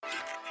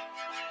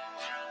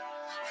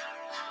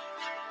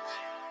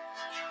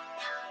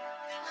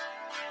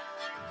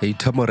Hey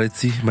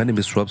Tamoretsi, my name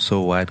is Rob So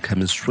White,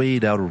 coming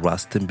straight out of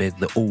Rustenburg,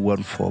 the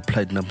 014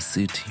 Platinum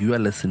City. You are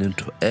listening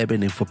to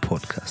Urban Info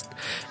Podcast,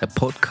 a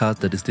podcast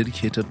that is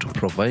dedicated to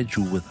provide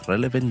you with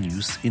relevant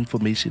news,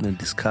 information, and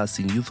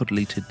discussing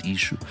youth-related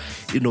issues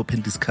in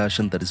open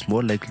discussion that is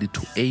more likely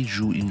to aid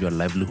you in your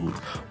livelihood.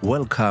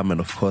 Welcome,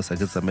 and of course, I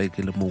get some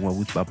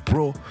with my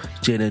bro,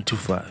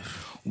 J95.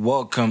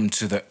 Welcome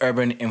to the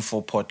Urban Info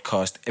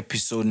Podcast,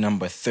 episode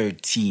number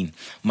 13.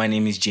 My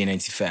name is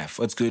J95.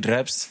 What's good,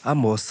 Raps?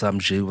 I'm awesome,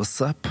 Jay. What's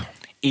up?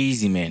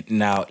 Easy, man.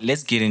 Now,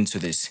 let's get into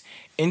this.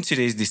 In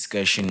today's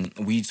discussion,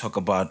 we talk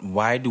about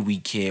why do we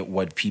care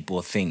what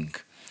people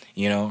think,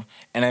 you know?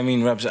 And I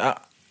mean, Raps,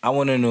 I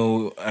want to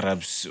know,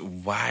 Raps,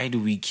 why do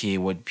we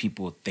care what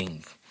people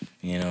think?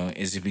 You know,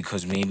 is it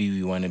because maybe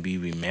we want to be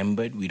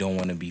remembered? We don't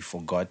want to be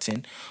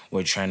forgotten?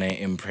 We're trying to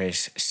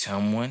impress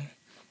someone?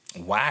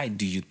 Why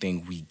do you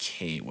think we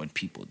care what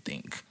people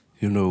think?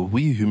 You know,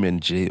 we human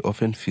Jay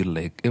often feel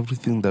like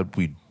everything that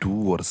we do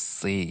or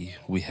say,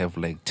 we have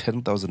like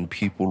 10,000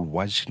 people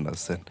watching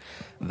us, and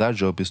their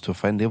job is to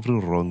find every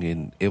wrong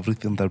in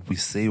everything that we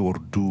say or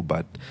do.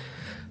 But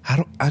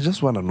I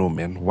just want to know,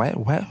 man,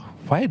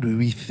 why do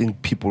we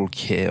think people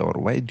care, or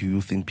why do you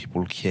think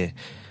people care?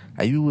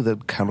 Are you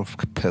that kind of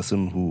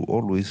person who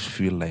always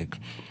feel like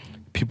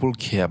people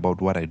care about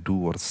what I do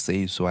or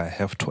say, so I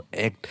have to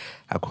act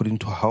according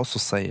to how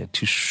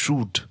society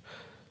should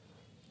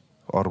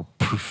or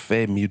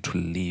prefer me to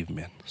live,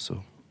 man?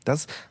 So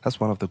that's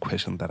one of the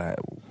questions that I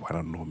want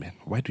to know, man.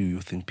 Why do you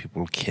think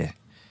people care?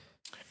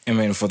 I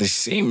mean, for the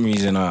same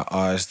reason I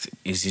asked,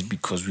 is it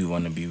because we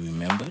want to be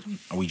remembered?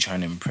 Are we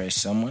trying to impress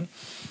someone?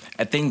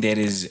 I think that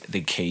is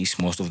the case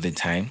most of the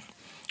time,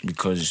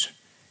 because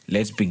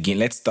let's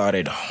start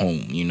at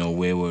home, you know,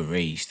 where we're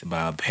raised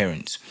by our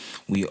parents.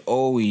 We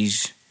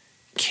always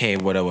care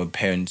what our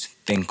parents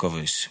think of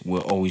us. We're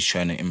always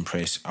trying to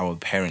impress our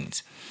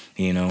parents,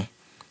 you know.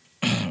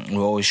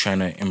 We're always trying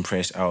to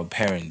impress our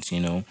parents, you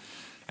know.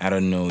 I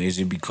don't know, is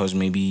it because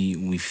maybe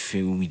we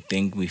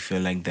feel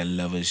like they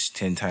love us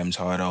 10 times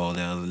harder, or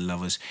they'll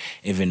love us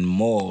even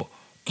more,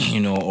 you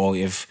know, or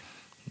if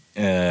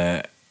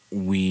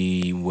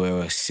we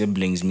were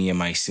siblings, me and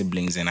my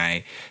siblings, and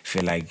I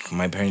feel like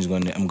my parents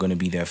I'm gonna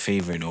be their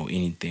favorite or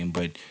anything.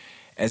 But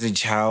as a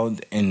child,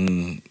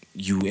 and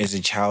you as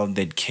a child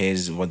that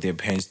cares what their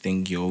parents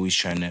think, you're always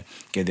trying to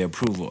get their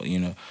approval, you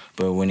know.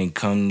 But when it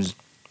comes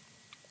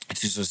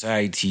to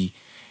society,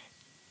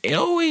 it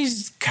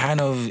always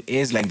kind of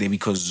is like that,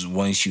 because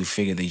once you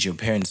figure that your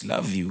parents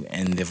love you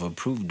and they've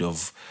approved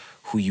of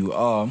who you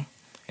are,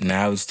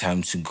 now it's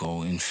time to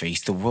go and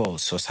face the world,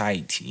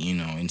 society, you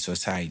know, in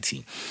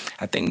society.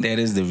 I think that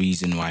is the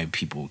reason why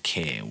people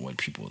care what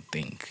people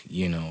think,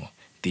 you know.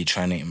 They're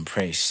trying to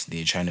impress.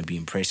 They're trying to be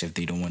impressive.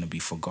 They don't want to be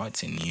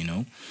forgotten, you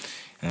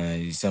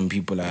know. Some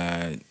people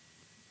are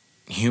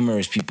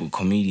humorous people,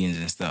 comedians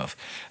and stuff.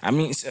 I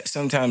mean,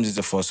 sometimes it's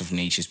a force of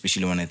nature,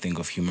 especially when I think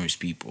of humorous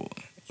people.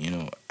 You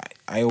know,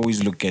 I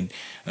always look at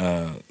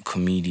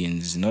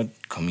comedians, not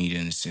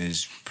comedians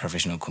as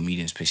professional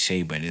comedians per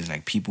se, but it's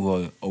like people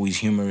who are always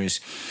humorous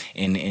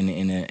in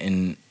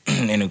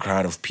a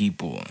crowd of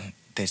people.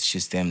 That's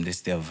just them.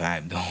 That's their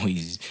vibe. They're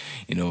always,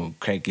 you know,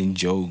 cracking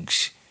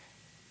jokes.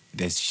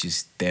 That's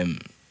just them,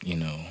 you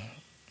know.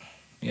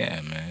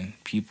 Yeah, man.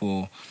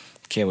 People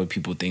care what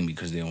people think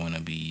because they want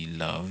to be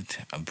loved,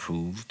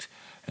 approved,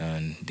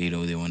 and they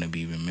know they want to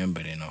be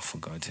remembered and not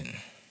forgotten.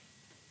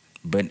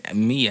 But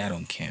me, I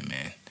don't care,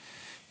 man.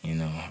 You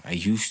know, I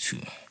used to.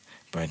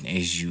 But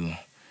as you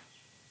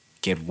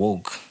get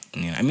woke,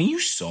 you know, I mean,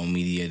 you saw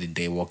me the other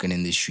day walking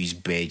in the streets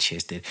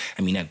bare-chested.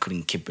 I mean, I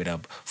couldn't keep it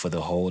up for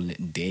the whole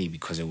day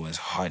because it was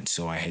hot,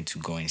 so I had to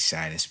go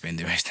inside and spend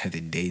the rest of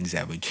the day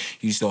inside. But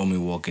you saw me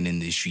walking in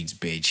the streets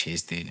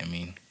bare-chested. I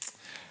mean,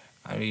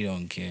 I really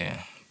don't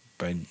care.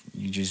 But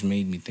you just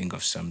made me think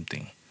of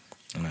something.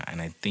 And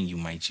I think you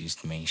might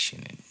just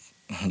mention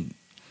it.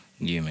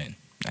 Yeah, man.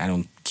 I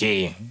don't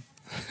care.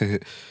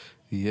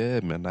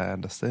 Yeah, man, I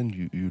understand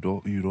you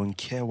don't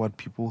care what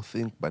people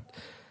think, but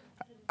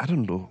I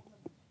don't know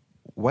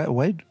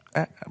why.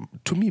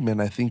 To me, man,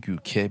 I think you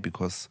care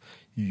because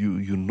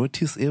you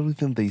notice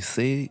everything they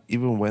say,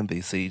 even when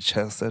they say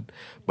chested,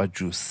 but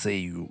you say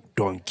you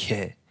don't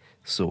care.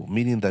 So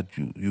meaning that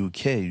you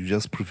care, you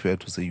just prefer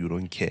to say you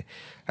don't care.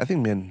 I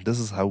think, man, this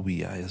is how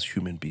we are as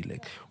human beings.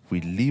 Like,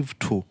 we live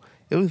to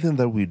everything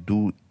that we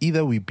do.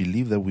 Either we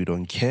believe that we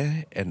don't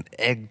care and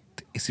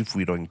act as if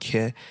we don't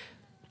care.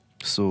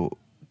 So,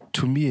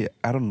 to me,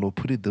 I don't know,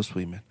 put it this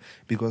way, man.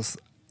 Because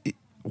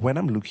when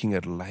I'm looking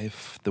at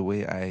life, the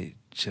way I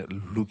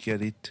look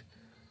at it,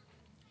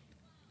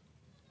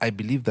 I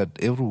believe that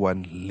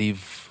everyone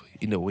live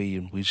in a way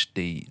in which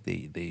they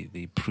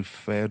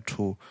prefer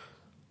to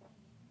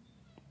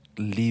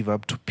live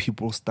up to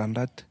people's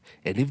standard.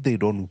 And if they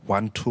don't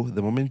want to,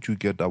 the moment you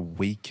get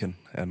awakened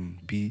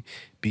and be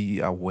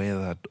aware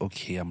that,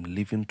 okay, I'm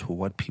living to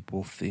what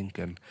people think,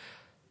 and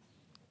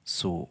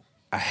so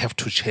I have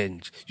to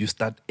change. You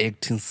start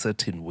acting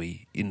certain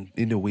way,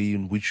 in a way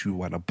in which you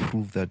want to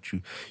prove that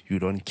you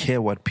don't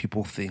care what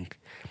people think.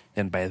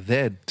 And by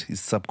that,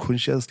 it's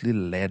subconsciously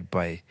led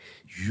by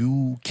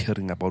you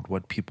caring about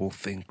what people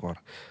think or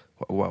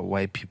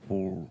why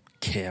people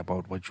care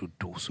about what you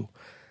do. So,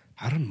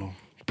 I don't know.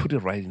 Put it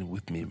right in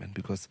with me, man,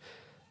 because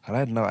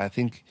right now I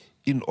think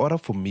in order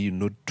for me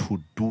not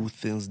to do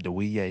things the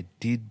way I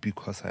did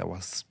because I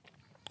was,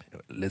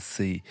 let's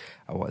say,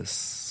 I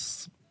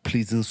was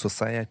pleasing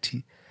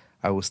society,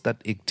 I will start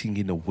acting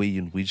in a way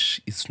in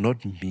which it's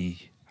not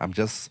me. I'm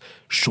just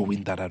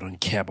showing that I don't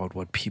care about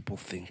what people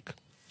think.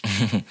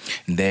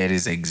 That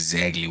is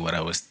exactly what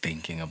I was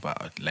thinking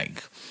about.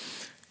 Like,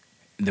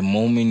 the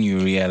moment you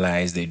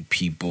realize that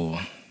people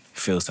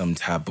feel some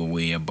type of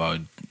way about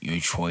your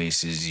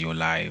choices, your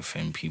life,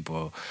 and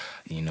people,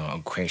 are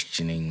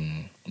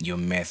questioning your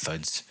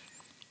methods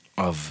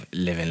of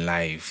living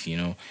life,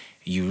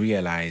 you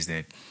realize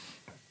that,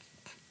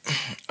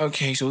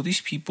 okay, so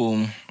these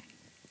people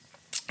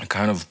are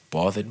kind of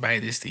bothered by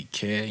this, they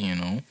care,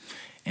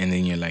 and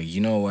then you're like,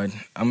 you know what,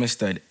 I'm gonna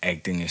start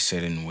acting a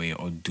certain way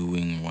or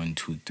doing one,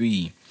 two,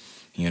 three,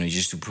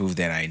 just to prove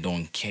that I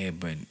don't care.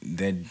 But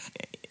that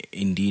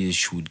indeed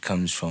should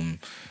comes from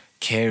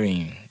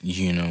caring,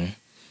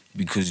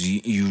 because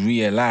you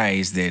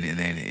realize that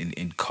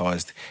it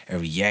caused a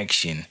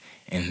reaction,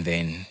 and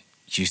then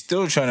you're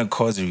still trying to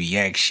cause a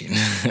reaction,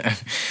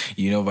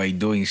 by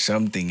doing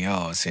something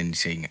else and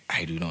saying,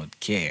 I do not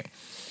care.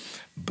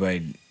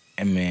 But,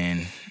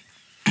 man,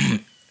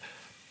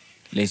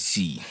 let's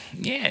see.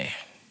 Yeah,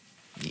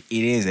 it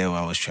is that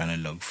I was trying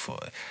to look for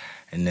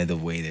another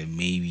way that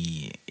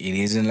maybe it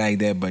isn't like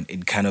that, but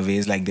it kind of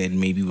is like that.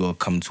 Maybe we'll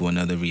come to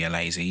another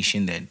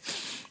realization that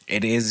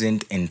it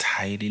isn't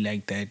entirely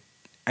like that.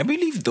 I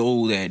believe,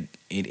 though, that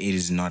it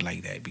is not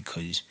like that,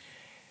 because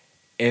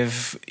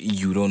if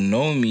you don't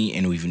know me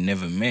and we've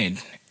never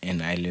met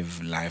and I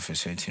live life a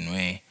certain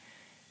way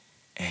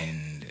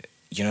and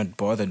you're not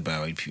bothered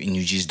by it and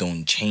you just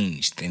don't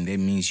change, then that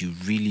means you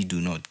really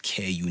do not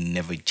care. You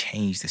never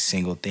changed a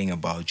single thing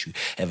about you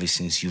ever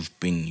since you've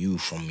been you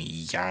from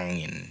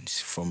young and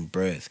from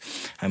birth.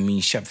 I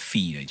mean, sharp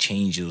feet,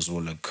 changes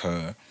will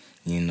occur,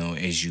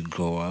 as you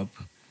grow up,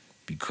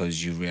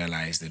 because you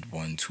realize that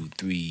one, two,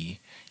 three,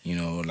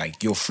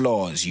 like your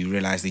flaws, you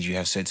realize that you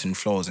have certain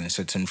flaws and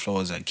certain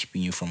flaws are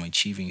keeping you from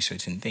achieving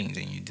certain things,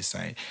 and you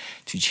decide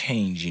to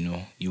change,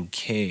 you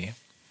care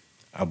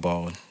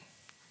about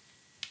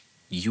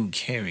you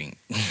caring.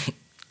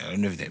 I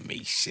don't know if that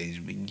makes sense,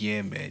 but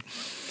yeah, man.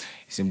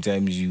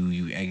 Sometimes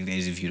you act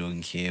as if you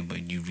don't care,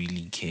 but you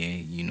really care.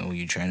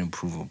 You're trying to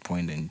prove a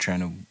point, and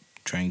trying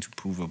to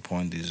prove a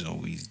point is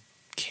always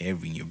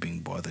caring. You're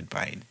being bothered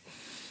by it.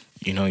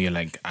 You're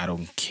like, I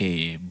don't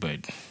care,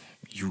 but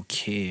you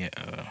care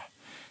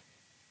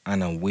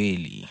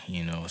unawarely,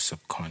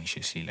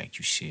 subconsciously, like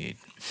you said.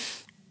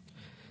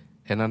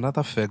 And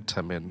another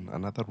factor, man,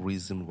 another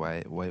reason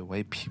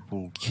why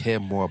people care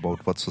more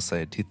about what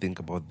society think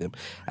about them,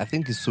 I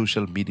think is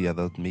social media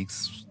that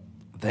makes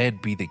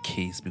that be the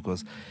case.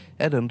 Because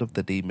at the end of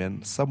the day,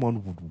 man,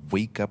 someone would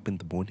wake up in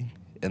the morning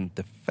and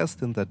the first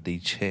thing that they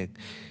check,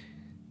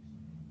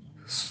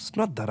 it's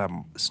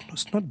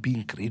not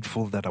being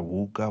grateful that I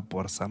woke up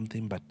or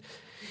something, but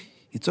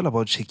it's all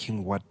about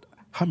checking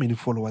how many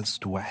followers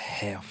do I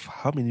have?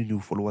 How many new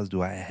followers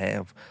do I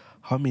have?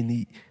 How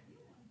many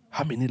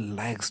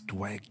likes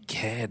do I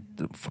get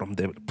from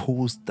the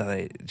post that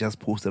I just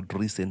posted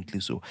recently?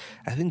 So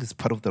I think it's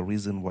part of the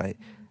reason why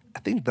I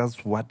think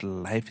that's what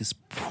life is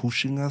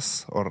pushing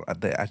us, or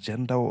the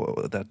agenda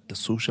that the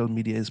social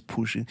media is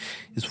pushing,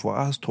 is for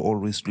us to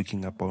always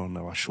looking up on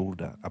our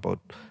shoulder about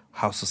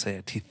how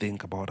society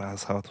think about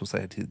us, how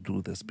society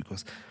do this.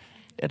 Because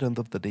at the end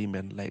of the day,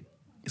 man, like,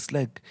 it's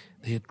like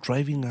they're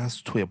driving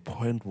us to a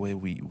point where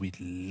we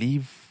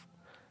live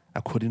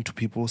according to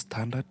people's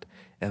standard,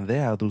 and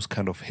there are those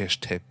kind of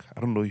hashtag.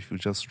 I don't know if you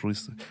just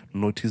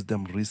noticed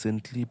them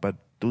recently, but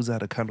those are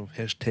the kind of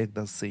hashtag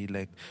that say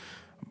like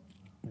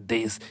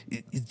it's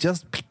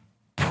just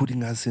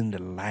putting us in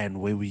the line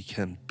where we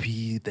can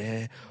be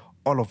there,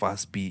 all of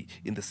us be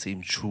in the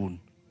same tune.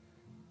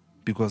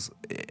 Because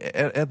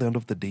at the end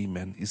of the day,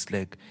 man, it's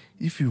like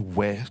if you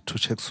were to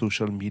check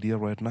social media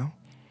right now,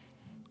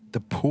 the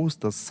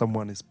post that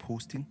someone is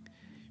posting,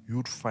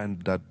 you'd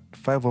find that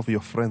 5 of your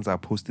friends are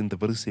posting the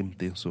very same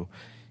thing. So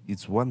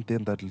it's one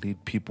thing that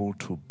lead people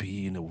to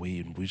be in a way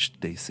in which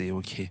they say,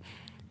 okay,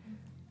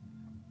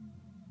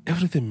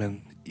 everything,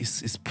 man,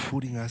 is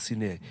putting us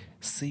in a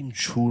same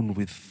tune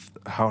with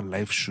how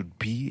life should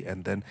be.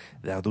 And then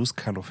there are those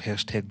kind of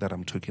hashtag that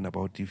I'm talking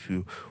about. If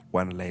you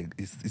want, like,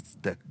 it's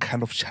the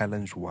kind of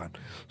challenge one.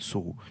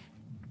 So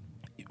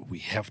we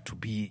have to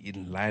be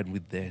in line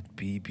with that,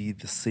 be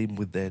the same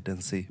with that,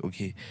 and say,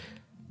 okay,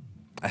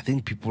 I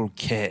think people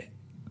care,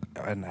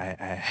 and I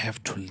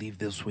have to live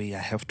this way. I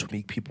have to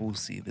make people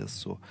see this.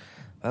 So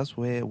that's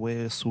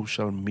where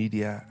social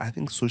media, I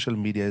think social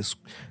media is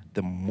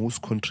the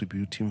most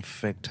contributing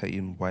factor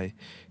in why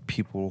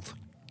people,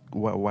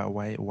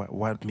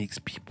 what makes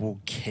people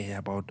care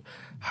about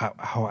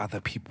how other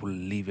people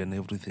live and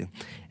everything.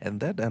 And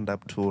that end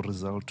up to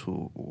result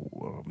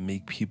to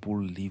make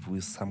people live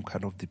with some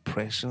kind of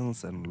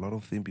depressions and a lot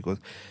of things, because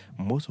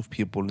most of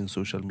people in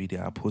social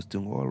media are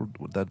posting all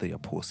that they are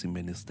posting,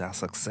 man, is their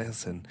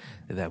success and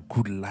their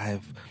good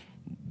life.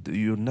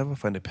 You'll never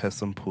find a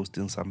person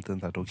posting something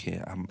that,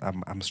 okay,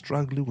 I'm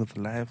struggling with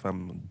life,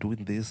 I'm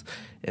doing this.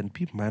 And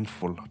be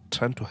mindful,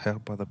 trying to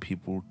help other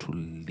people to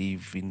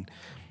live in,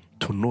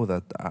 to know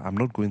that I'm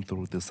not going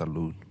through this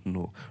alone.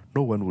 No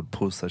one would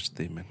post such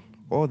thing, man.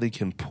 All they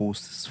can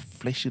post is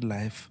fleshy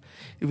life,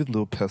 even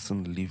though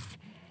person live.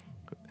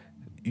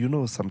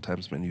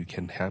 Sometimes, man, you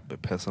can help a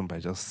person by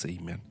just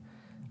saying, man,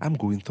 I'm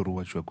going through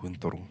what you're going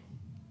through,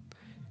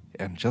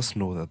 and just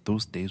know that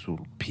those days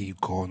will be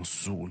gone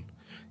soon.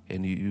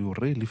 And you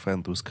really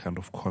find those kind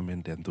of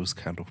comment and those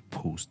kind of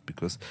posts,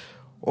 because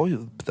all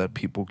that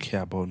people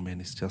care about, man,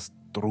 is just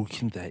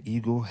stroking their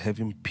ego,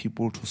 having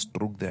people to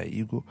stroke their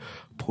ego,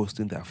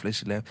 posting their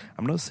fleshy life.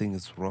 I'm not saying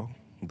it's wrong,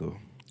 though.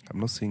 I'm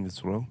not saying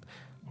it's wrong.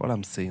 All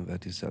I'm saying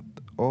that is that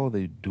all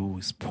they do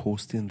is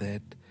posting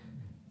that,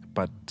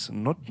 but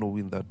not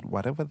knowing that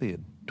whatever they're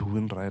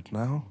doing right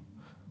now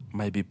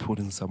might be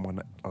putting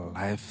someone's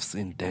lives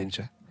in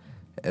danger.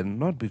 And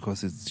not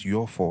because it's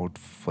your fault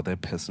for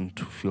that person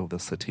to feel the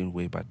certain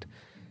way, but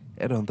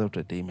at the end of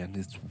the day, man,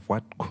 it's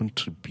what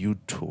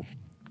contribute to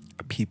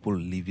people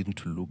living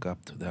to look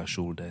up to their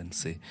shoulder and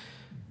say,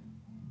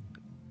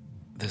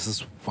 this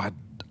is what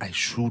I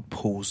should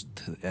post,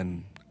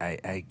 and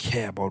I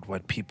care about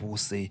what people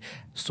say,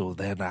 so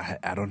then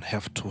I don't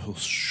have to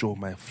show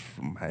my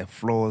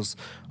flaws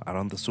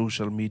around the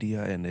social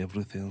media and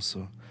everything.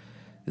 So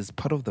it's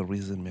part of the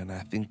reason, man. I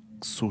think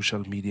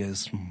social media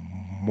is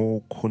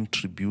more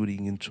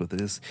contributing into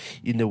this,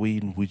 in a way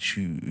in which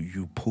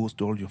you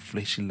post all your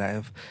fleshy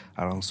life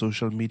around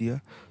social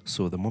media.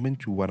 So the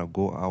moment you want to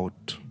go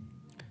out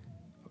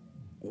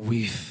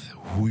with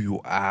who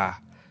you are,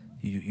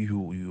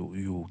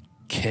 you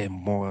care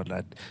more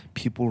that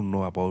people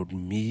know about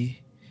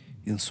me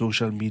in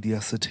social media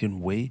a certain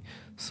way,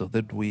 so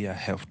that way I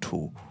have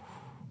to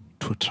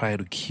try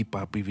to keep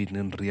up even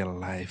in real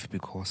life,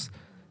 because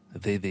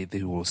they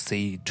will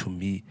say to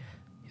me,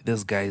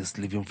 this guy is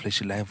living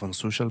fleshy life on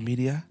social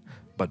media,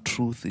 but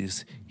truth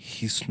is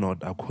he's not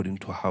according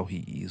to how he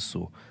is.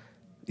 So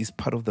it's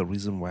part of the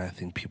reason why I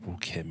think people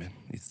care, man.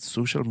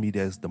 Social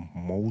media is the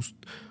most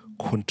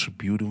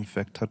contributing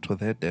factor to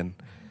that. And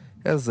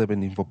as an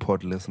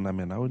InfoPod listener,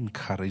 man, I would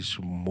encourage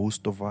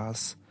most of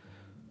us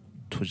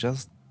to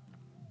just,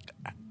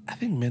 I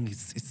think, man,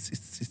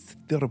 it's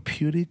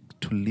therapeutic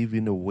to live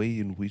in a way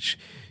in which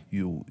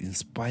you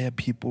inspire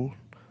people,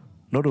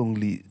 not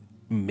only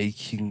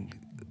making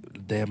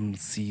them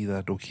see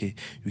that, okay,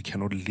 you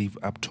cannot live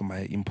up to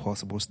my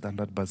impossible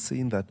standard, but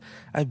saying that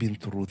I've been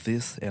through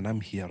this and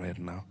I'm here right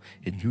now,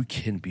 and you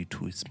can be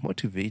too. It's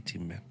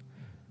motivating, man.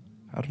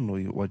 I don't know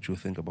what you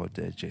think about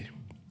that, Jay.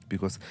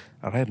 Because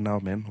right now,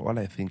 man, all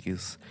I think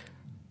is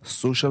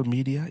social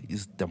media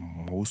is the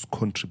most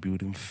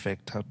contributing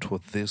factor to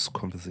this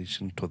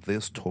conversation, to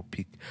this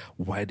topic.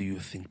 Why do you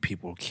think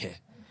people care?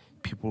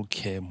 People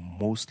care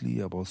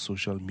mostly about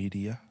social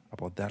media,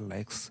 about their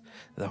likes,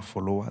 their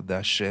follower,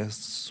 their shares.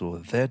 So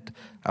that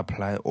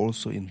apply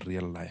also in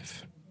real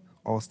life.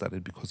 All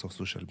started because of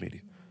social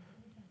media.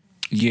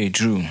 Yeah,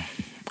 Drew,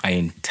 I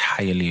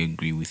entirely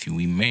agree with you.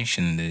 We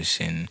mentioned this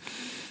in,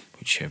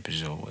 which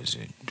episode was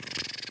it?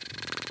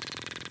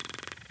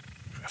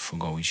 I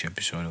forgot which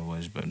episode it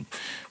was, but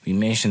we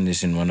mentioned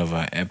this in one of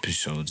our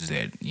episodes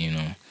that,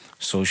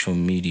 social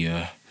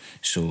media,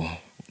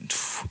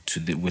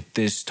 with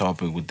this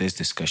topic, with this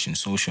discussion,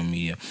 social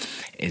media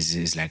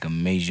is like a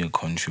major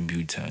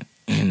contributor.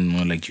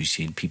 Not like you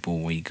said, people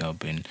wake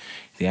up and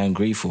they are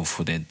grateful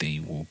for that they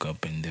woke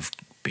up and they've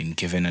been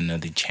given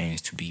another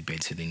chance to be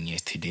better than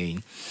yesterday,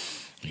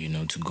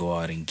 to go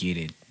out and get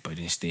it. But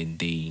instead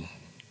they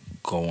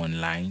go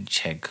online,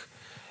 check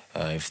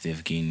if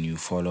they've gained new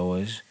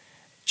followers,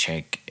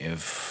 check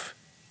if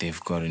they've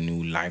got a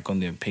new like on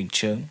their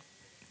picture.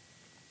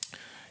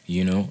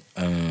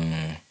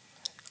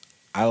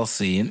 I'll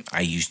say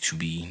I used to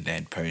be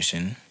that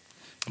person,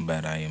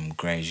 but I am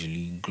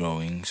gradually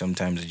growing.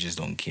 Sometimes I just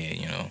don't care,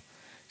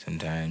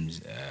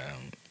 Sometimes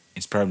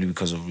it's probably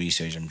because of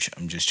research.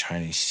 I'm just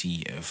trying to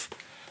see if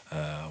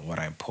what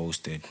I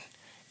posted,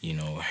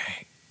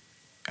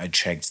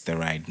 attracts the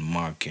right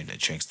market,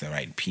 attracts the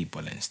right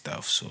people and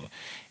stuff. So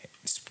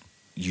it's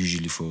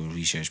usually for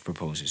research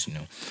purposes,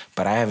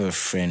 But I have a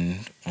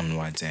friend on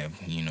WhatsApp,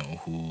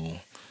 who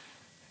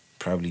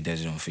probably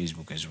does it on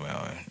Facebook as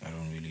well. I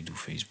don't really do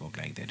Facebook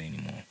like that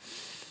anymore.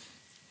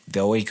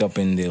 They'll wake up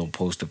and they'll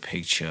post a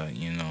picture,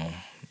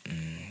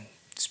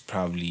 it's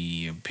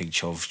probably a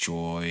picture of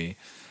joy.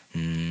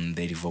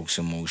 That evokes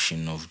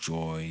emotion of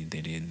joy.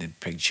 They did the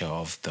picture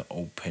of the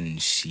open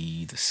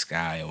sea, the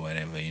sky, or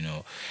whatever,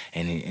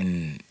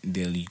 and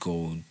they'll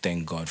go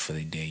thank God for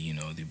the day.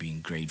 They're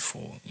being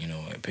grateful.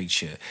 A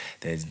picture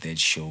that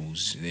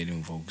shows, that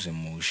invokes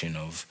emotion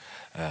of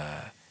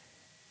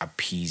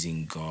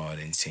appeasing God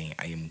and saying,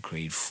 I am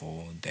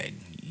grateful that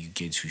you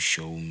get to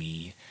show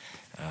me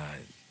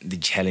the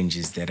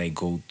challenges that I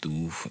go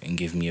through and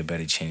give me a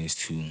better chance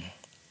to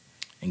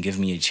and give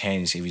me a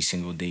chance every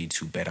single day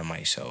to better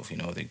myself.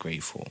 They're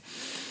grateful.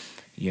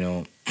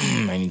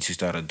 I need to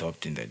start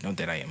adopting that. Not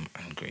that I am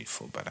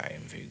ungrateful, but I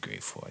am very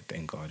grateful. I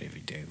thank God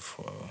every day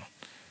for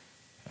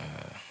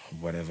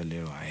whatever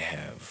little I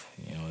have.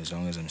 As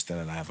long as I'm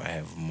still alive, I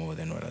have more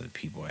than what other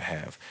people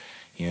have.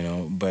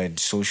 But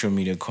social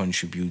media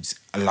contributes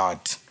a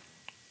lot.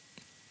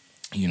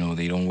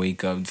 They don't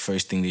wake up.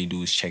 First thing they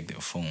do is check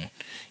their phone.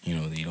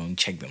 They don't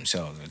check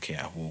themselves. Okay,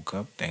 I woke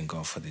up. Thank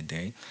God for the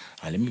day.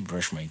 Let me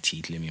brush my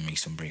teeth. Let me make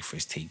some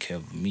breakfast. Take care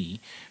of me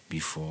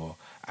before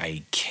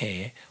I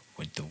care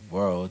what the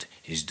world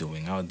is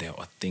doing out there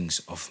or thinks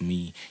of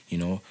me.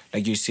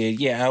 Like you said,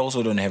 yeah, I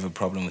also don't have a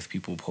problem with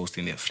people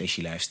posting their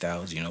flashy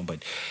lifestyles,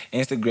 but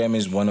Instagram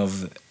is one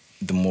of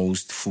the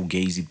most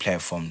fugazi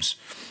platforms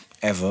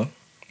ever.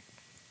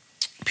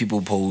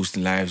 People post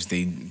lives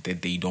that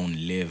they don't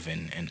live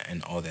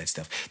and all that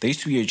stuff. There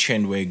used to be a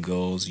trend where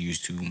girls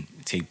used to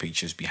take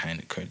pictures behind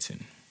the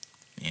curtain.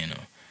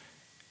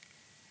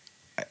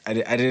 I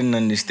didn't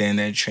understand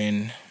that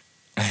trend.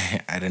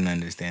 I didn't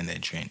understand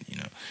that trend,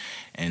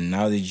 And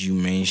now that you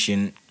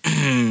mention,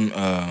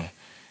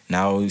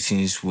 now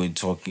since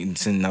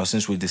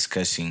we're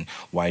discussing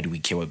why do we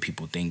care what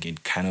people think,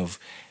 it kind of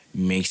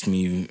makes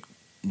me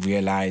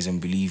realize and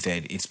believe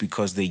that it's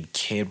because they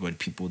cared what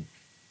people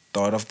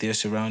thought of their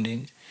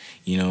surroundings,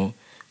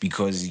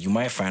 because you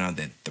might find out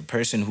that the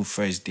person who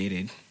first did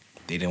it,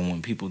 they didn't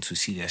want people to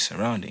see their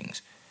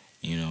surroundings,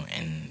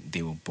 and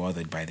they were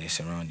bothered by their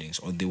surroundings,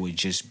 or they were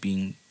just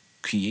being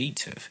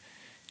creative.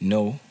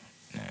 No.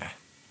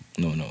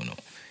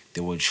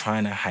 They were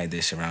trying to hide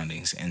their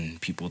surroundings,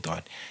 and people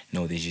thought,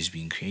 no, they're just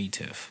being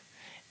creative.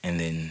 And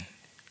then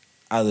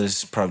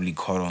others probably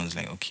caught on,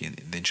 like, okay,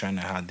 they're trying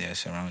to hide their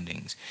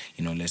surroundings.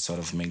 Let's sort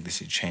of make this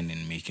a trend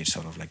and make it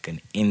sort of like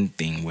an in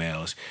thing, where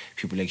else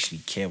people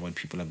actually care what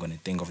people are going to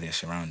think of their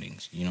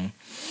surroundings,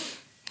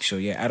 So,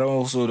 yeah, I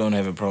also don't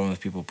have a problem with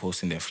people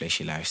posting their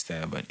flashy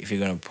lifestyle, but if you're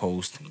going to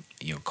post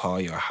your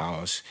car, your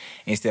house,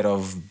 instead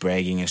of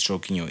bragging and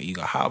stroking your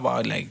ego, how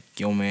about, like,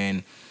 yo,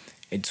 man,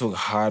 it took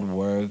hard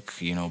work,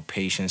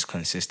 patience,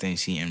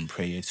 consistency, and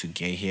prayer to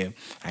get here.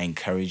 I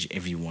encourage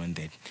everyone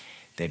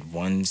that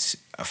wants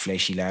a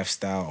flashy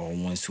lifestyle or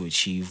wants to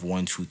achieve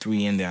 1, 2,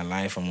 3 in their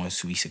life and wants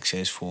to be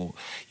successful,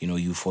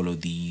 you follow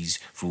these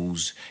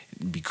rules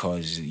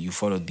because you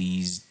follow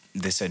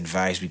this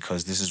advice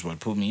because this is what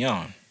put me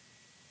on.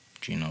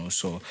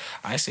 So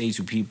I say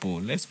to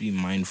people, let's be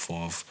mindful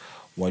of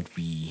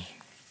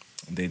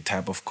the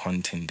type of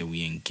content that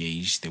we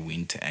engage, that we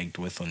interact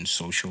with on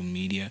social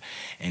media,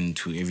 and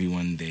to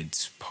everyone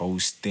that's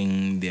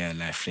posting their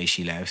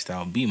flashy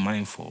lifestyle, be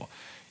mindful.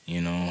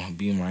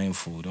 Be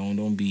mindful.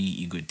 Don't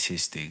be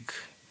egotistic.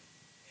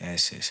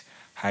 Yes.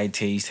 High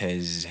Taste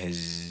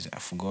has I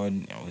forgot,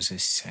 it was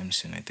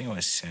Samson. I think it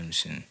was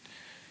Samson.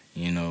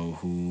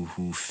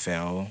 Who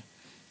fell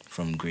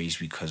from grace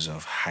because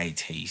of high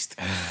taste.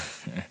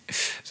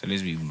 So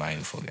let's be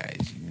mindful,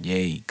 guys.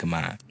 Yay, come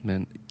on.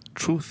 Man,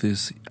 truth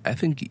is, I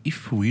think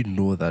if we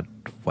know that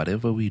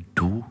whatever we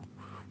do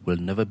will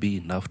never be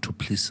enough to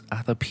please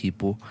other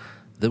people,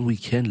 then we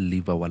can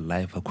live our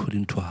life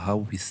according to how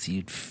we see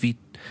it fit,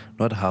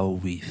 not how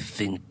we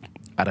think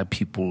other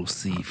people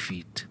see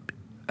fit.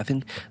 I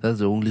think that's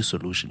the only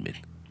solution, man.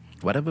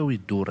 Whatever we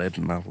do right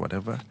now,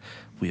 whatever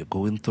we are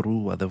going through,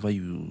 whatever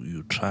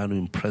you're trying to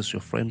impress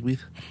your friend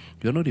with,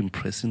 you're not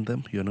impressing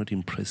them, you're not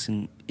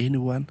impressing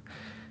anyone.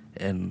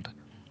 And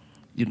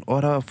in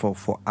order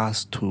for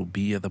us to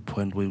be at the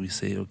point where we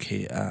say,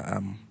 okay,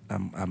 I'm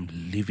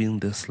living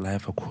this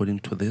life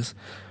according to this,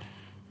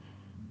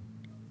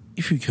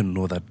 if you can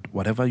know that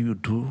whatever you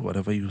do,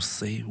 whatever you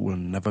say will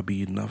never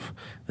be enough,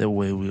 that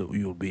way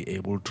you'll be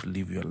able to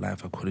live your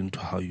life according to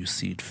how you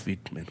see it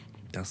fit, man.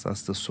 That's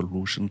the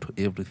solution to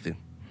everything.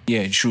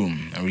 Yeah, true.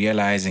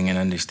 Realizing and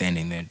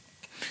understanding that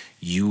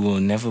you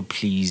will never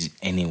please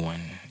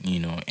anyone,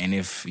 and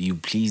if you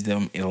please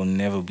them, it'll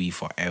never be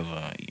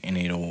forever, and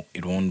it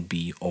won't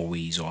be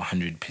always or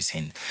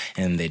 100%,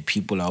 and that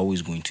people are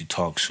always going to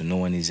talk, so no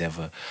one is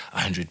ever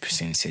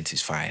 100%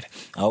 satisfied.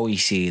 I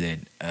always say that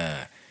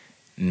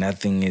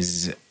nothing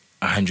is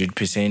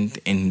 100%,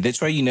 and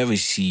that's why you never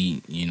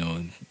see,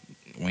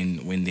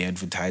 when they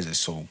advertise a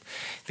soap,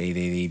 they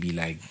be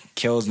like,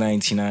 kills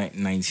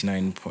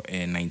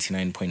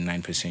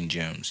 99.9%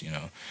 germs,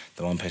 the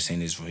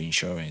 1% is for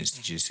insurance,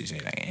 just to say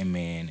like, hey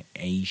man,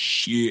 ain't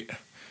shit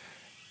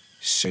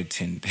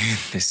certain in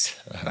this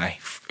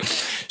life.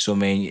 So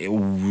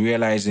man,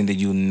 realizing that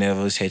you'll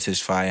never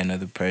satisfy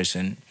another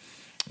person,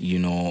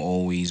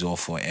 always or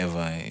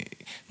forever,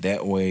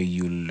 that way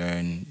you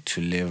learn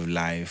to live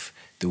life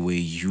the way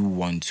you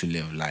want to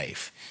live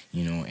life,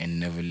 and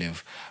never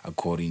live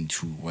according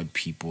to what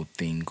people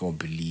think or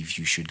believe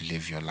you should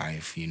live your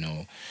life.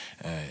 You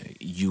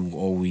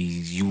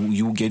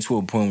get to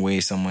a point where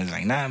someone's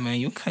like, nah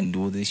man, you can't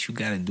do this, you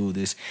gotta do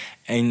this,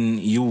 and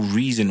you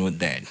reason with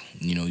that.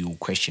 You'll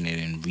question it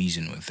and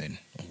reason with it.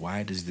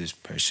 Why does this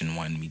person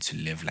want me to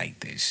live like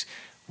this?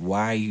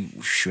 why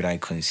should I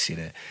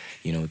consider,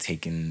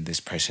 taking this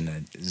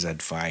person's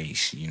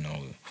advice,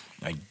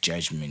 like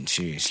judgment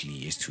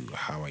seriously as to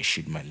how I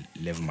should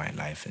live my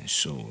life? And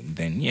so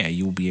then, yeah,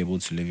 you'll be able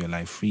to live your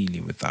life freely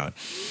without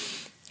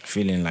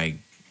feeling like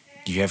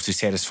you have to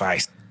satisfy.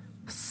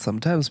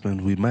 Sometimes,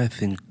 man, we might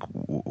think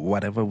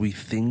whatever we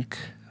think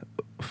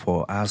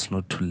for us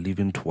not to live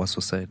into what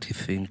society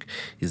think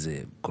is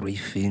a great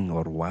thing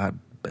or what,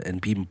 and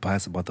being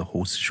biased about the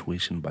whole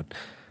situation. But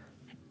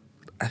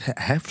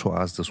I have to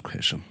ask this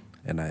question,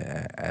 and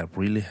I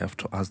really have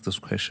to ask this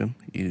question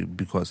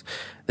because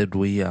that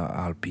way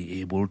I'll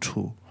be able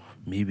to,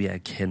 maybe I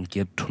can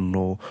get to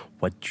know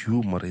what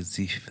you,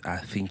 Morezi, are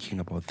thinking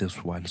about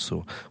this one.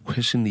 So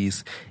question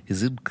is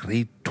it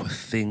great to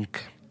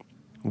think,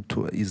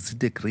 is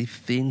it a great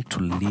thing to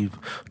live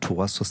to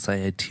what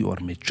society or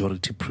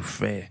majority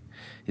prefer?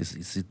 Is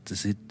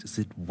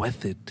it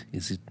worth it?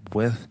 Is it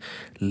worth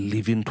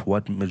living to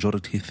what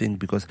majority think?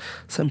 Because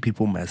some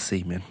people might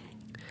say, man,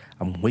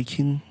 I'm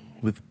working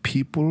with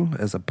people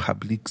as a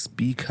public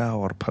speaker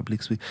or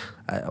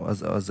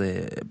as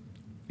a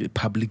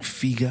public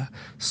figure,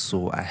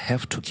 so I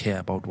have to care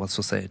about what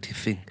society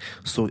think.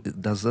 So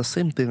does the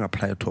same thing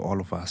apply to all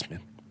of us,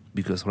 man?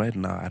 Because right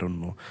now, I don't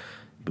know.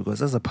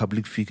 Because as a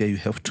public figure, you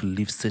have to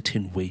live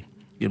certain way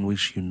in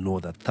which you know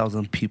that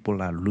 1,000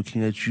 people are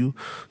looking at you,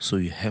 so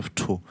you have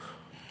to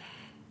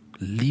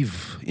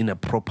live in a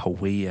proper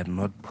way and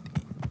not,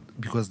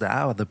 because there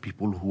are other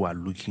people who are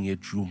looking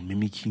at you,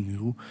 mimicking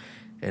you,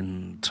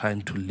 and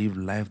trying to live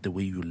life the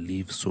way you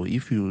live. So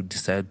if you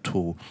decide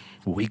to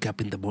wake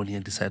up in the morning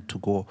and decide to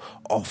go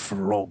off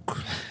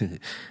rock,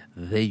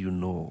 there you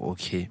know,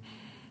 okay,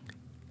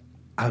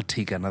 I'll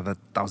take another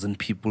 1,000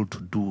 people to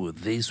do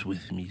this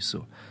with me.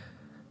 So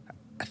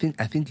I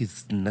think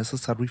it's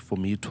necessary for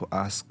me to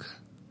ask,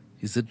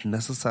 is it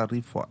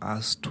necessary for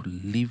us to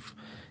live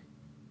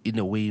in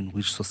a way in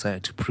which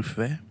society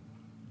prefer,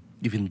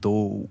 even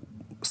though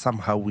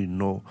somehow we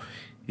know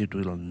it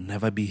will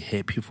never be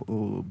happy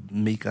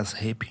make us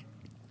happy?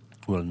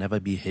 We'll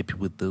never be happy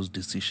with those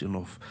decisions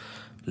of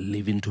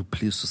living to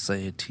please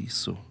society.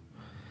 So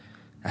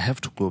I have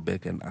to go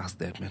back and ask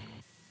that, man.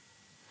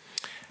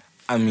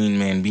 I mean,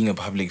 man, being a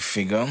public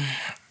figure,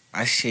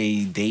 I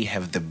say they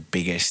have the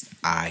biggest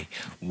eye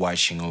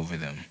watching over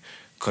them,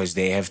 because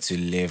they have to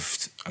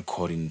live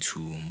according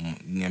to,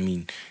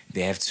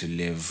 they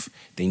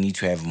need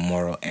to have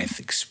moral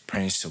ethics,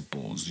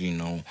 principles,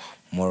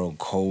 moral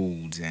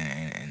codes,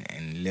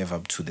 and live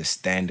up to the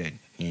standard,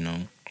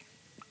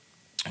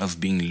 of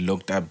being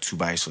looked up to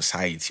by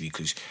society,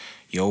 because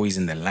you're always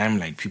in the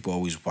limelight. People are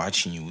always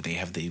watching you. They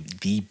have the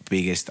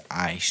biggest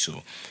eye.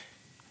 So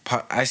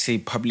I say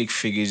public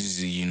figures,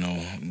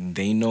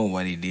 they know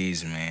what it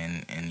is,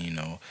 man. And,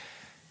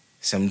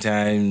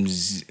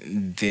 sometimes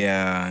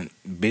their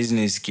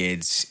business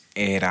gets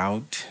aired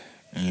out,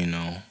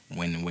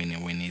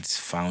 when it's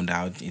found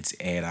out, it's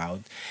aired out.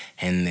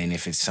 And then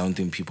if it's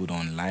something people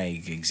don't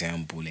like,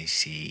 example, let's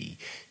say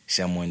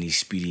someone is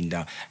speeding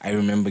down. I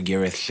remember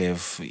Gareth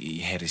Cliff, he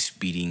had a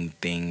speeding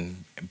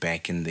thing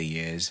back in the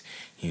years,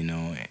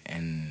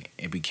 and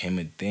it became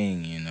a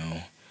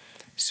thing,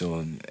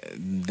 So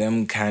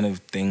them kind of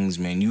things,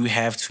 man, you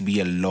have to be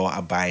a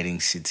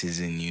law-abiding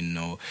citizen,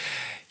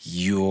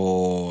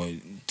 you're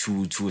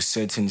to a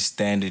certain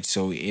standard,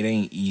 so it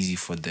ain't easy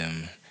for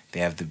them. They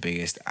have the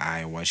biggest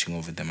eye watching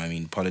over them. I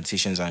mean,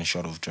 politicians aren't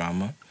short of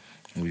drama.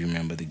 We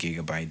remember the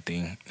gigabyte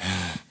thing.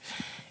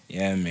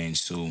 Yeah, man.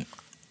 So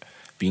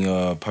being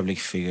a public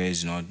figure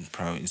is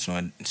it's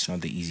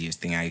not the easiest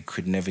thing. I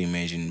could never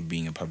imagine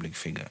being a public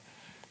figure.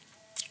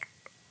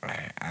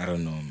 I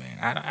don't know, man.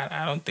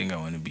 I don't think I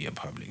want to be a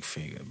public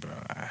figure, bro.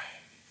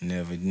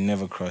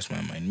 Never crossed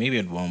my mind. Maybe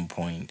at one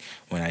point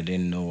when I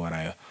didn't know what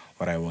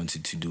I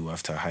wanted to do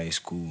after high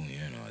school,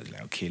 I was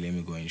like, okay, let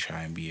me go and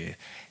try and be a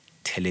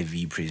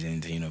television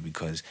presenter,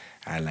 because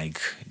I like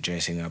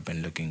dressing up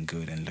and looking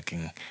good and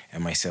looking at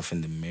myself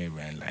in the mirror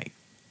and like,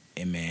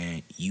 hey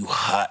man, you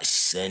hot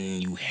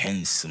son, you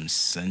handsome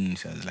son.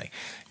 So I was like,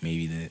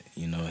 maybe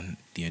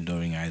the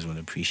adoring eyes will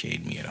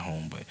appreciate me at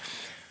home, but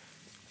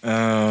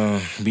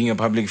being a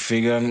public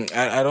figure,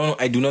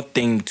 I do not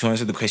think, to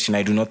answer the question,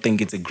 I do not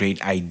think it's a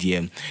great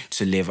idea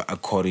to live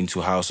according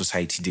to how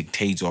society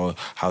dictates or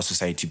how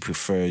society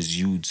prefers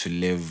you to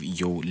live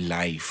your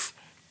life.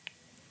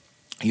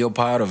 You're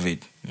part of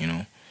it,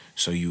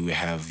 so you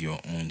have your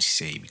own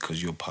say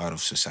because you're part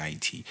of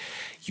society.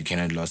 You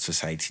cannot let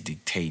society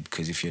dictate,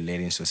 because if you're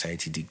letting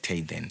society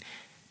dictate, then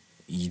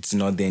it's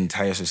not the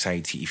entire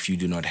society. If you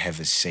do not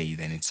have a say,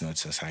 then it's not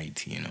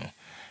society,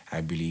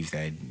 I believe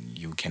that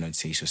you cannot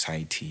say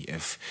society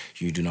if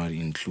you do not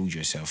include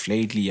yourself.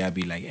 Lately, I'll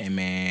be like, hey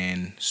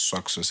man,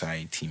 suck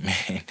society,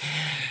 man.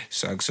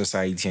 Suck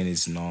society and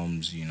its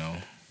norms,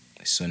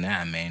 So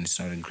nah, man, it's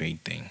not a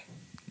great thing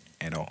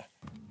at all.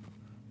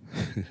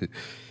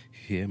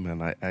 Yeah,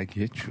 man, I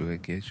get you.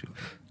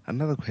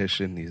 Another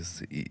question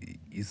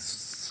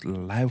is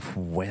life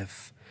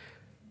worth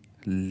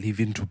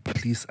living to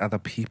please other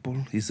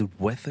people? Is it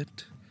worth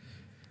it?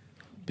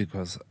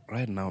 Because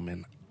right now,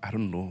 man, I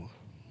don't know.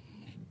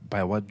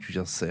 by what you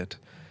just said,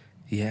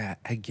 yeah,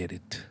 I get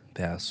it.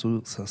 There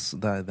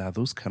are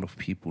those kind of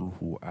people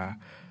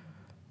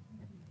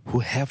who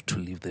have to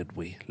live that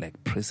way,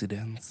 like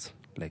presidents,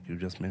 like you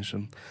just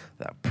mentioned.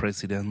 That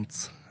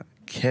presidents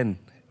can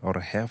or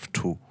have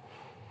to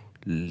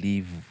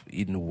live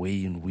in a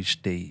way in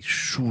which they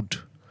should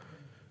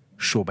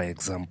show by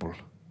example,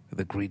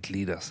 the great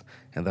leaders.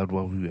 And that's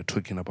what we were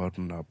talking about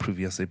in our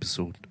previous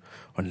episode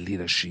on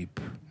leadership.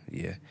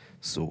 Yeah.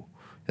 So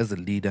as a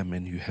leader,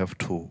 man, you have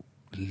to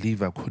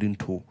live according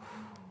to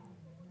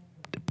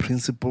the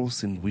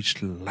principles in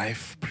which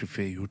life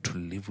prefer you to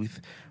live with.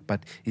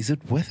 But is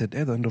it worth it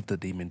at the end of the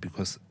day, man?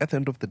 Because at the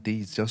end of the day,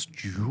 it's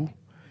just you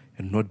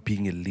and not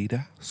being a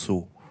leader.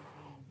 So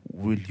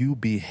will you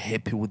be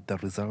happy with the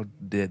result,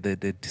 the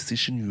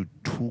decision you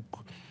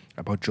took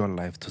about your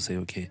life to say,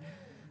 okay,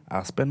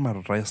 I'll spend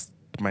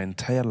my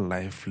entire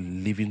life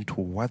living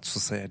to what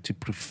society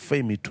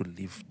prefer me to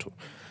live to?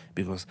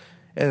 Because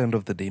at the end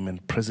of the day, man,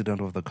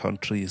 president of the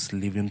country is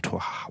living to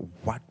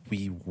what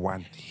we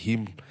want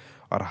him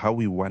or how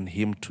we want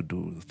him to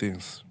do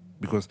things.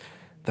 Because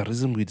the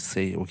reason we'd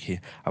say,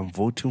 okay, I'm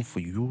voting for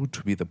you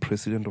to be the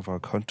president of our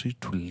country,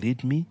 to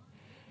lead me,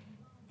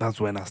 that's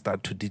when I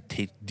start to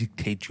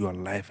dictate your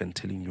life and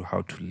telling you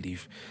how to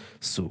live.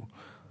 So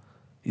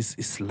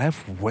is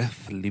life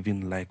worth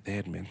living like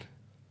that, man?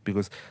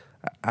 Because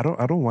I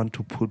don't want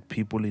to put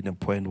people in a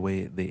point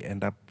where they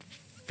end up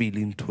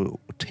feeling to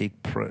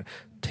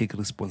take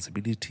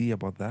responsibility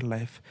about that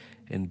life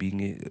and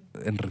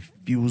and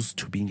refuse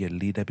to being a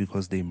leader,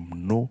 because they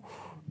know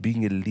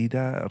being a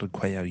leader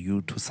require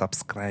you to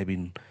subscribe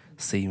in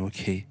saying,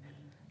 okay,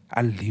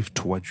 I'll live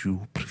to what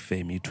you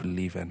prefer me to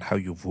live and how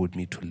you vote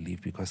me to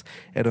live. Because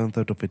at the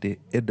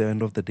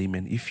end of the day,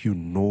 man, if you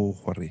know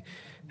what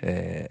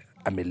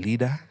I'm a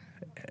leader,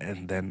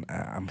 and then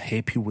I'm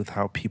happy with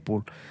how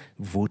people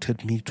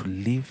voted me to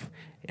live,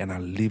 and I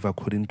live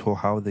according to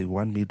how they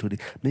want me to live,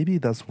 maybe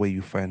that's where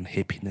you find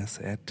happiness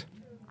at.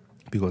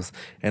 Because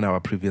in our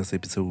previous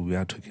episode, we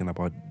are talking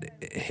about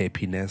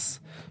happiness.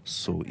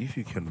 So if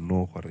you can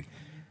know what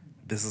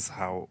this is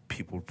how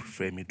people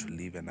prefer me to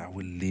live, and I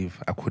will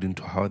live according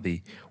to how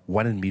they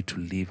wanted me to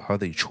live, how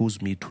they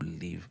chose me to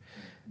live,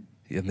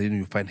 and then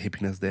you find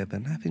happiness there,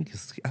 then I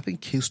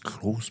think case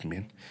closed,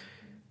 man.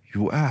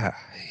 You are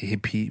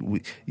happy.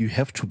 You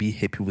have to be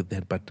happy with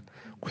that. But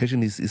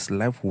question is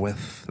life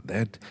worth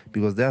that?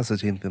 Because there are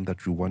certain things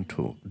that you want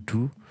to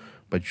do,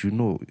 but you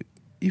know,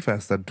 if I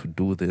start to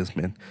do this,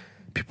 man,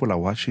 people are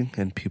watching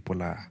and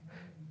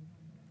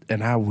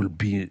I will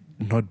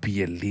not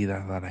be a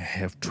leader that I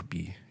have to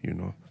be, you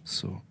know.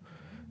 So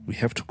we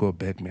have to go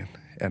back, man,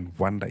 and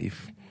wonder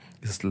if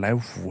is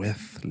life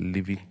worth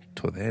living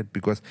to that?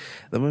 Because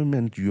the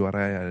moment you are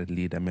a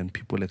leader, man,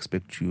 people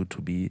expect you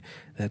to be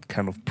that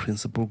kind of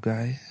principle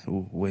guy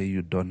where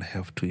you don't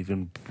have to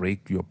even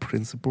break your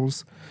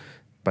principles.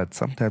 But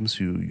sometimes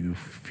you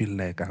feel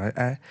like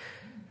I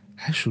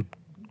should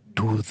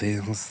do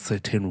things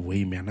certain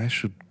way, man. I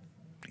should,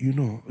 you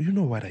know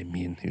what I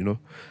mean, you know.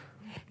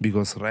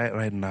 Because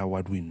right now,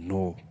 what we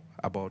know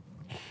about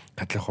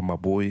Katlego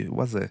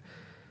Maboe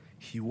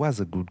he was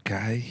a good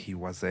guy. He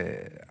was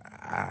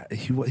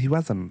he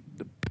was a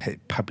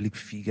public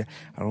figure.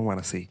 I don't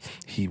want to say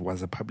he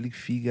was a public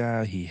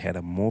figure. He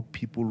had more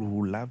people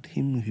who loved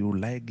him, who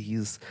liked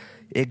his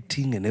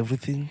acting and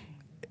everything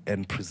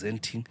and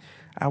presenting.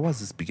 I was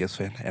his biggest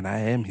fan, and I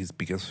am his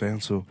biggest fan.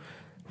 So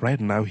right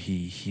now,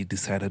 he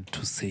decided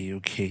to say,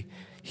 okay,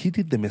 he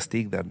did the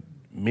mistake that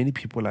many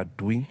people are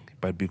doing,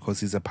 but because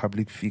he's a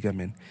public figure,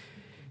 man,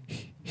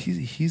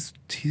 he's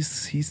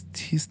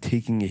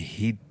taking a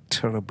hit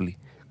terrible.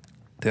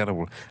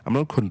 I'm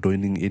not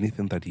condoning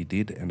anything that he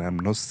did, and I'm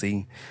not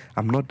saying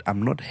I'm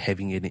not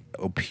having any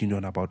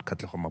opinion about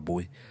Katlego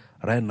Maboe.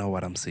 Right now,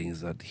 what I'm saying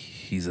is that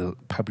he's a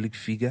public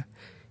figure.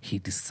 He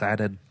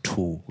decided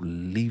to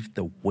live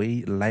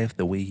life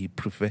the way he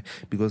prefer,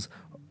 because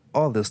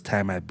all this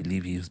time I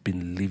believe he's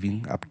been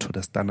living up to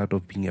the standard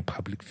of being a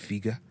public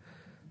figure.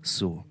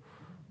 So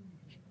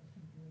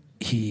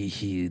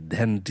he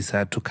then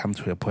decided to come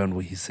to a point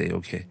where he say,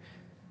 okay,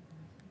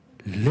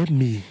 let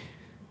me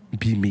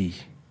be me.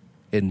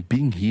 And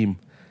being him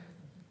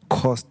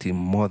cost him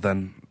more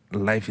than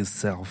life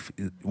itself.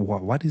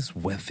 What is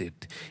worth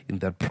it in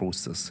that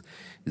process?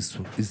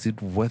 Is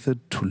it worth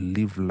it to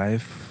live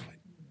life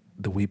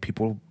the way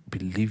people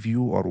believe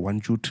you or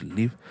want you to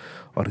live?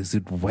 Or is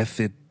it worth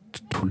it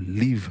to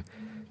live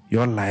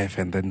your life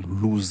and then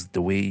lose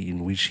the way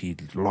in which he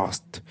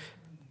lost?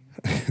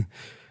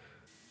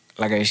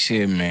 Like I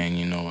said, man,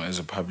 you know, as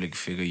a public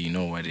figure, you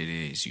know what it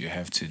is. You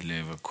have to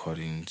live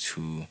according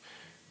to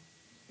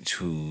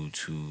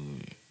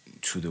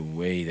the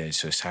way that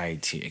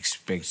society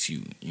expects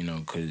you, you know,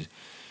 because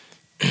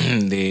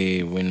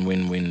they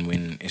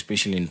when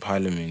especially in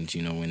parliament,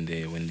 you know, when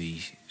they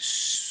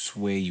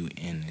swear you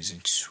in, is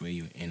it swear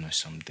you in or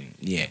something?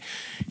 Yeah,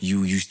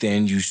 you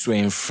swear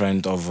in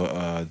front of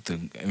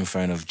in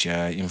front of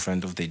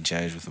the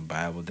judge with the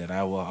Bible that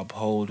I will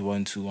uphold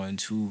 1 2 1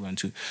 2 1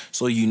 2.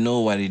 So you know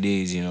what it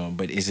is, you know.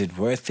 But is it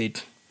worth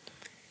it?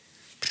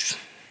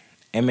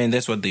 I mean,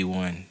 that's what they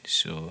want.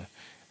 So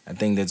I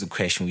think that's a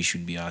question we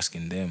should be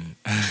asking them.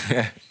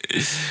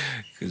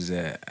 Because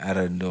I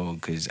don't know.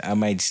 Because I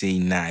might say,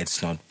 nah,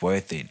 it's not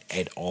worth it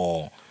at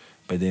all.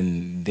 But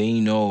then they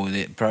know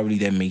that probably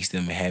that makes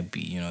them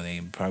happy.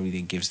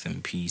 That gives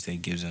them peace.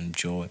 That gives them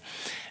joy.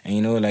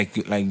 And like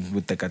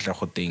with the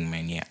Katlaho thing,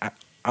 man. Yeah,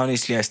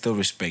 honestly, I still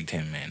respect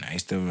him, man. I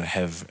still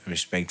have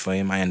respect for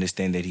him. I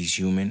understand that he's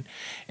human.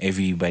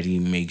 Everybody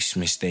makes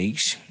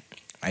mistakes.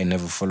 I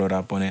never followed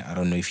up on it. I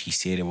don't know if he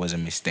said it was a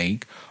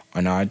mistake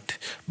or not.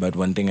 But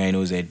one thing I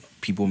know is that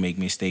people make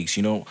mistakes.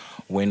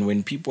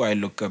 When people I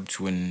look up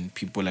to and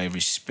people I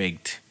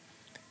respect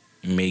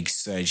make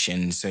such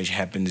and such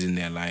happens in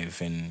their life,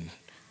 and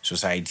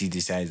society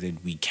decides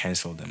that we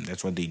cancel them.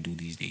 That's what they do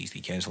these days. They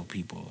cancel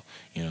people,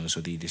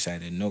 so they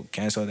decided, no,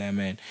 cancel that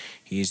man.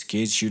 His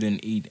kids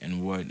shouldn't eat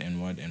and what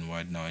not.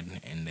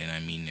 And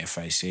then, if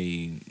I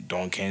say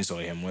don't cancel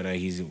him, what are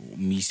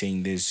me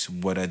saying this,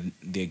 what are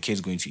their kids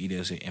going to eat?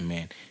 They'll say, hey,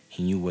 man,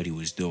 he knew what he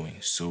was doing.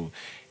 So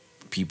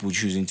people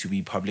choosing to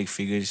be public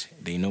figures,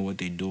 they know what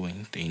they're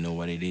doing. They know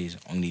what it is.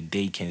 Only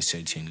they can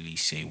certainly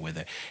say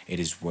whether it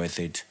is worth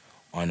it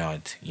or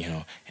not,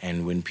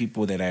 And when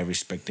people that I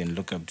respect and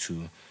look up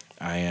to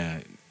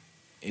are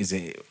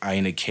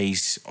in a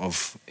case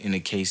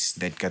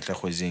that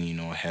Katlego is in,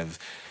 have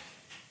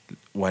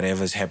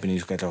whatever's happening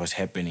to Katlego is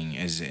happening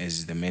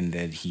as the man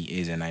that he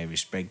is, and I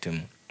respect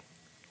him.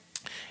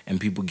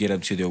 And people get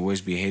up to their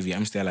worst behavior,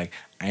 I'm still like,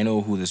 I know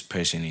who this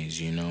person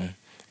is,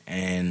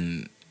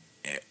 And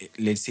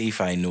let's say if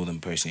I know them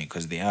personally,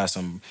 because there are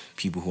some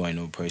people who I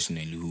know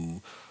personally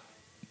who,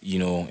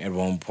 at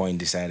one point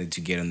decided to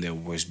get on their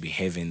worst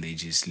behavior and they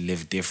just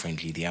live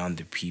differently. They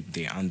aren't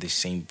the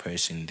same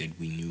person that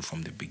we knew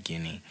from the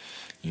beginning,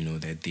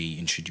 that they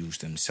introduced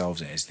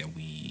themselves as, that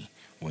we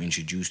were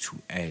introduced to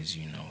as,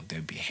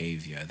 their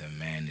behavior, their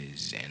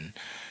manners, and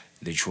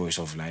the choice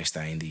of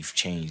lifestyle, and they've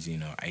changed.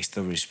 I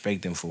still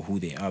respect them for who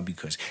they are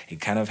because it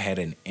kind of had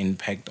an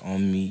impact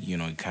on me.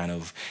 It kind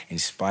of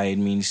inspired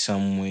me in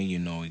some way.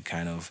 It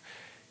kind of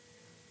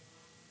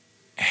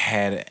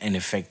had an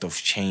effect of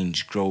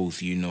change,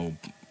 growth,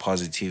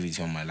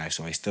 positivity on my life.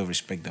 So I still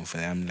respect them for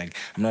that. I'm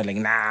not like,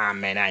 nah,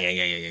 man,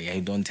 yeah.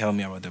 Don't tell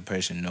me about the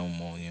person no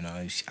more.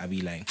 I'll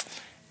be like,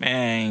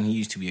 man, he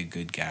used to be a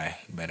good guy,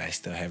 but I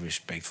still have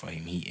respect for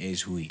him. He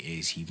is who he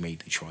is. He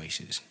made the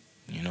choices,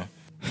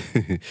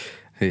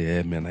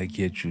 Yeah, man, I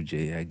get you,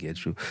 Jay. I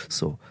get you.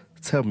 So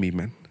tell me,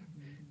 man,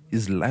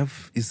 is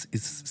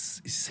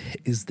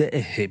there a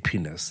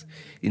happiness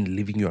in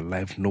living your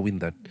life knowing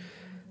that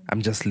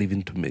I'm just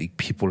living to make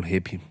people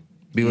happy?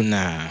 Because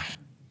nah,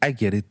 I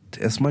get it.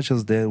 As much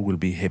as there will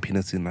be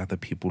happiness in other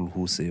people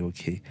who say,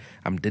 okay,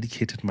 I'm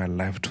dedicated my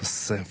life to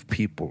serve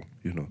people,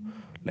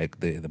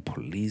 like the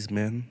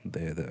policemen,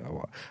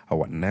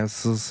 our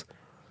nurses.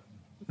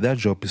 Their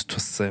job is to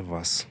serve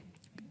us,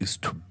 is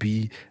to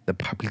be the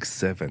public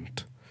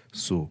servant.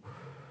 So,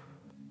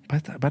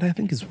 but I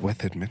think it's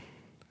worth it, man.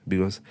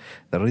 Because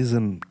the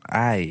reason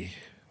I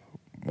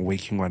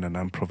working on a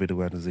non-profit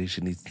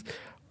organization, it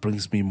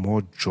brings me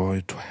more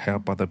joy to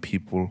help other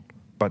people.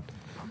 But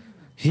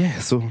yeah,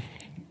 so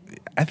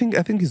I think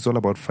it's all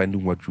about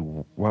finding what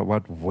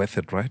worth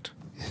it, right?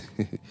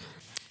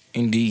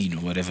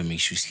 Indeed, whatever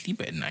makes you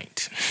sleep at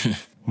night.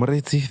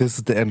 Moretti, this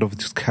is the end of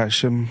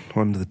discussion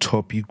on the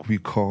topic we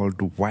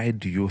called "Why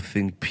do you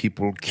think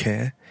people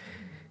care?"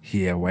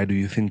 Yeah, why do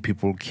you think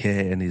people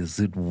care, and is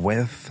it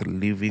worth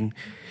living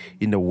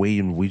in a way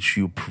in which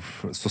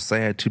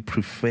society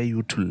prefer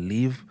you to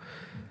live,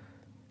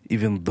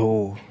 even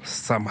though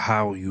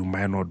somehow you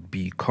might not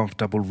be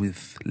comfortable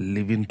with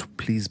living to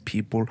please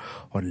people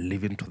or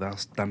living to that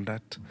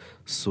standard?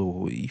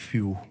 So if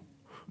you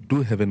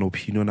do have an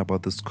opinion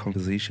about this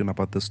conversation,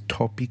 about this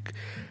topic,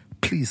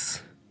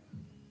 please,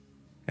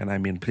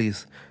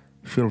 please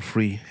feel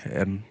free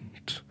and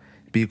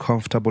be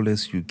comfortable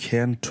as you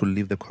can to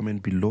leave the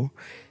comment below,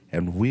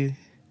 and we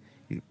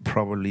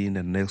probably in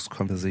the next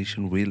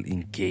conversation will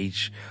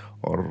engage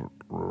or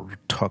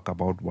talk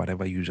about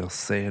whatever you just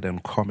said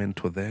and comment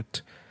to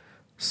that.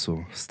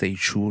 So stay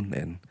tuned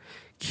and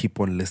keep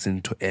on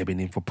listening to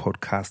Urban Info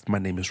Podcast. My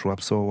name is Rob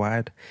So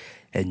Wide,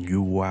 and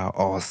you are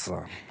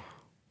awesome.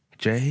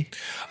 Jay?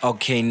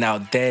 Okay, now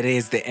that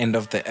is the end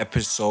of the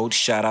episode.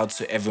 Shout out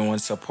to everyone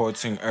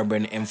supporting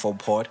Urban Info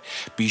Pod.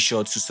 Be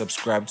sure to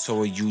subscribe to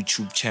our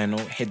YouTube channel,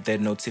 hit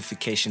that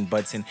notification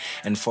button,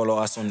 and follow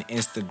us on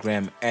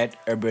Instagram at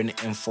Urban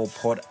Info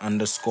Pod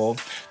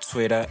 _,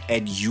 Twitter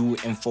at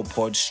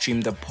UInfoPod.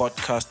 Stream the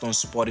podcast on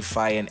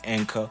Spotify and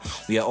Anchor.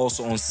 We are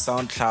also on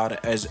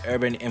SoundCloud as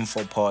Urban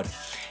Info Pod.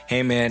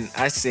 Hey man,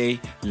 I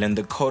say learn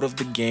the code of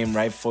the game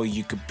right before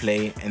you could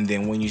play, and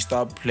then when you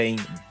start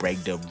playing,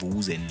 break the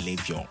rules and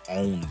live your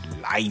own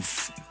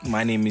life.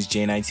 My name is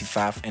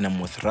J95 and I'm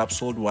with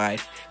Rapsod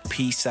Wide.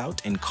 Peace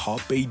out and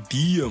carpe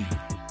diem.